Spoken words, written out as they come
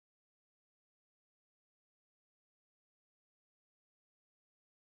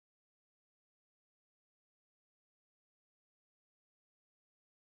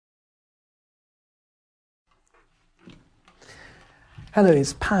Hello,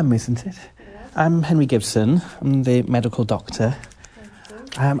 it's Pam, isn't it? Yes. I'm Henry Gibson. I'm the medical doctor.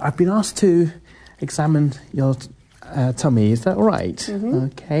 I've been asked to examine your tummy. Is that all right? Mm-hmm.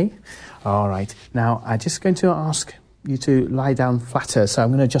 Okay. All right. Now, I'm just going to ask you to lie down flatter, so I'm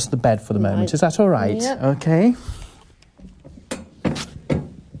going to adjust the bed for the moment. Right. Is that all right? Yep. Okay.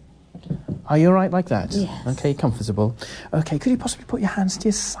 Are you all right like that? Yes. Okay, comfortable. Okay, could you possibly put your hands to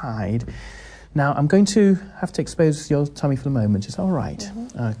your side? Now, I'm going to have to expose your tummy for the moment. Is that all right?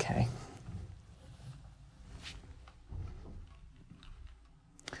 Mm-hmm. Okay.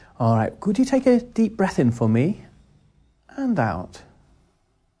 All right, could you take a deep breath in for me? And out.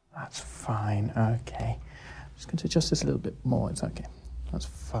 That's fine, okay. I'm just going to adjust this a little bit more. It's okay. That's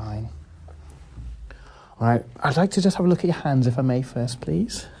fine. All right, I'd like to just have a look at your hands, if I may, first,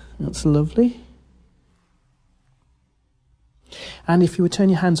 please. That's lovely. And if you would turn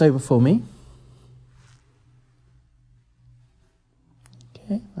your hands over for me.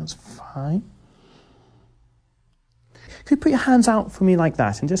 Okay, that's fine. Could you put your hands out for me like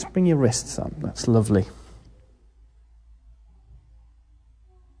that and just bring your wrists up? That's lovely.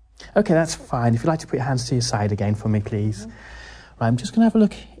 Okay, that's fine. If you'd like to put your hands to your side again for me, please. Mm-hmm. Right, I'm just going to have a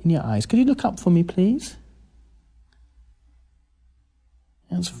look in your eyes. Could you look up for me, please?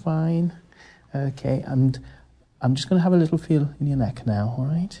 That's fine. Okay, and I'm just going to have a little feel in your neck now, all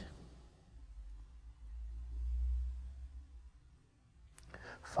right?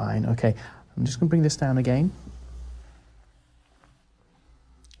 Fine, okay. I'm just going to bring this down again.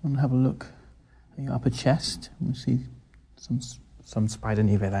 I'm going to have a look at your upper chest. We see some spider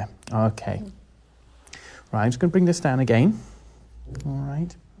nevi there. Okay. Right, I'm just going to bring this down again. All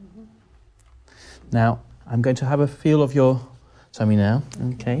right. Mm-hmm. Now, I'm going to have a feel of your tummy now.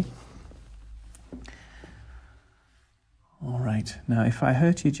 Okay. All right. Now, if I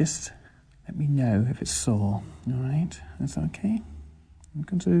hurt you, just let me know if it's sore. All right. That's okay. I'm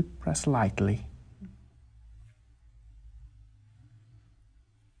going to press lightly.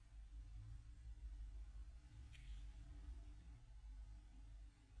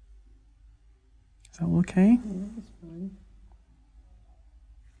 Is that okay? Yeah, that's fine.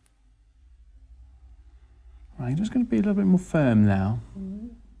 Right, I'm just going to be a little bit more firm now. Mm-hmm.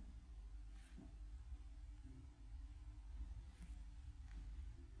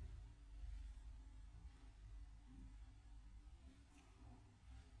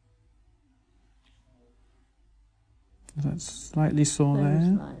 Is that slightly sore Very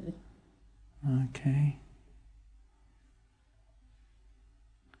there? slightly. Okay.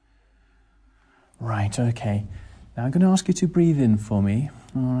 Right, okay. Now I'm going to ask you to breathe in for me,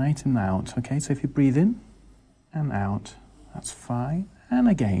 all right, and out. Okay, so if you breathe in and out, that's fine. And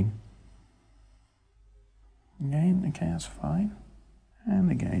again. Again, okay, that's fine.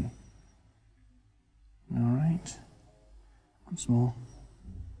 And again. All right. Once more.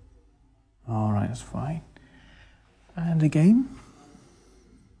 All right, that's fine. And again.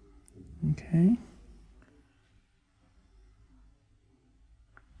 Okay.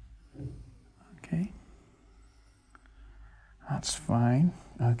 Okay. That's fine.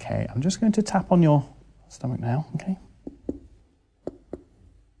 Okay, I'm just going to tap on your stomach now, okay?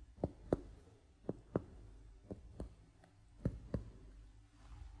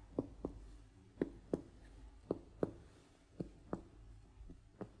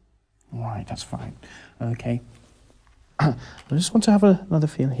 All right, that's fine. Okay. I just want to have another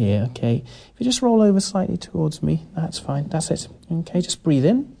feel here, okay? If you just roll over slightly towards me, that's fine. That's it. Okay, just breathe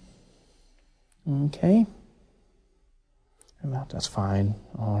in. Okay. And that's fine.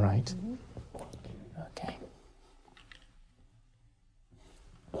 All right. Okay.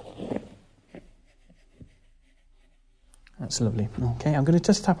 That's lovely. Okay, I'm going to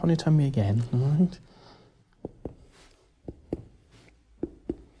just tap on your tummy again. All right.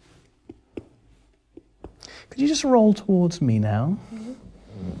 Could you just roll towards me now?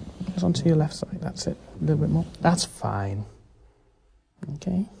 Just onto your left side. That's it. A little bit more. That's fine.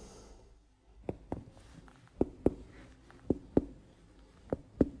 Okay.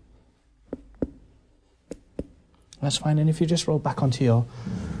 That's fine. And if you just roll back onto your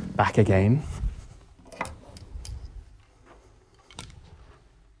back again.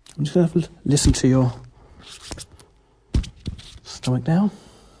 I'm just going to have to listen to your stomach now.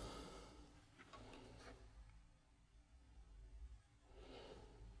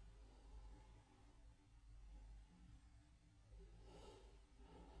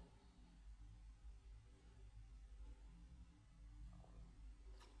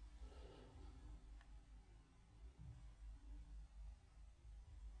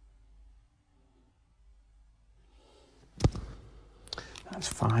 That's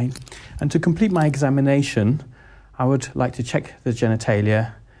fine. And to complete my examination, I would like to check the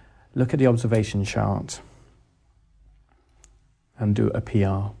genitalia, look at the observation chart, and do a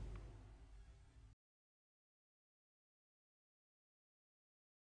PR.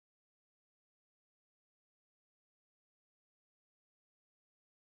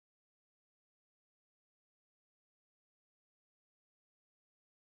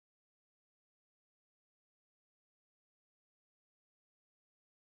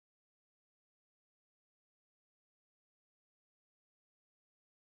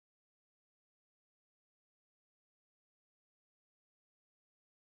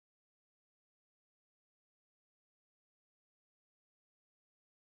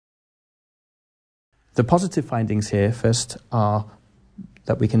 The positive findings here first are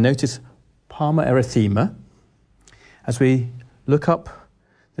that we can notice palmar erythema. As we look up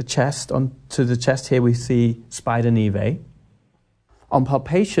the chest, onto the chest here we see spider nevae. On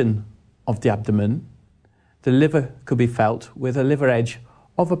palpation of the abdomen, the liver could be felt with a liver edge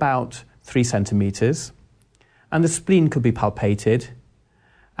of about 3 centimetres, and the spleen could be palpated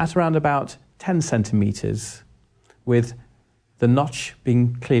at around about 10 centimetres, with the notch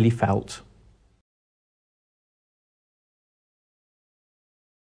being clearly felt.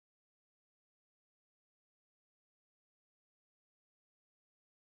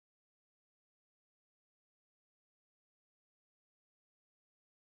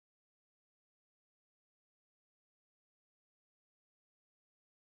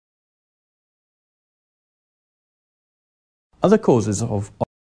 Other causes of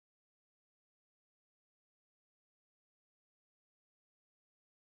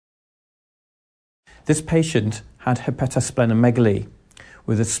this patient had hepatosplenomegaly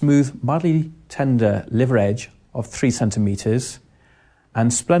with a smooth, mildly tender liver edge of 3 centimetres and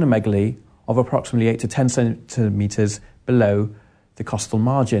splenomegaly of approximately 8 to 10 centimetres below the costal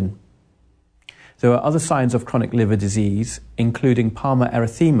margin. There were other signs of chronic liver disease, including palmar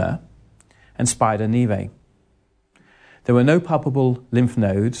erythema and spider nevae. There were no palpable lymph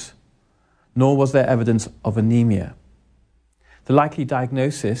nodes, nor was there evidence of anemia. The likely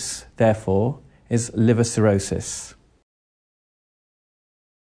diagnosis, therefore, is liver cirrhosis.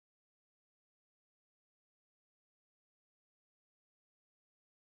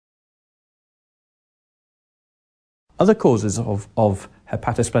 Other causes of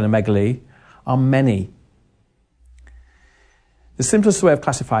hepatosplenomegaly are many. The simplest way of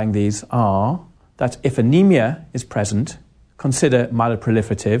classifying these are that if anemia is present, consider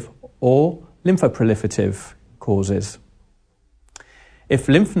myeloproliferative or lymphoproliferative causes. If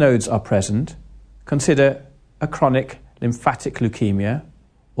lymph nodes are present, consider a chronic lymphatic leukemia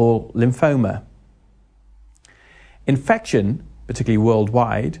or lymphoma. Infection, particularly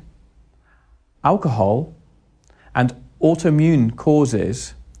worldwide, alcohol, and autoimmune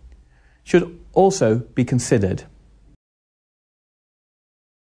causes should also be considered.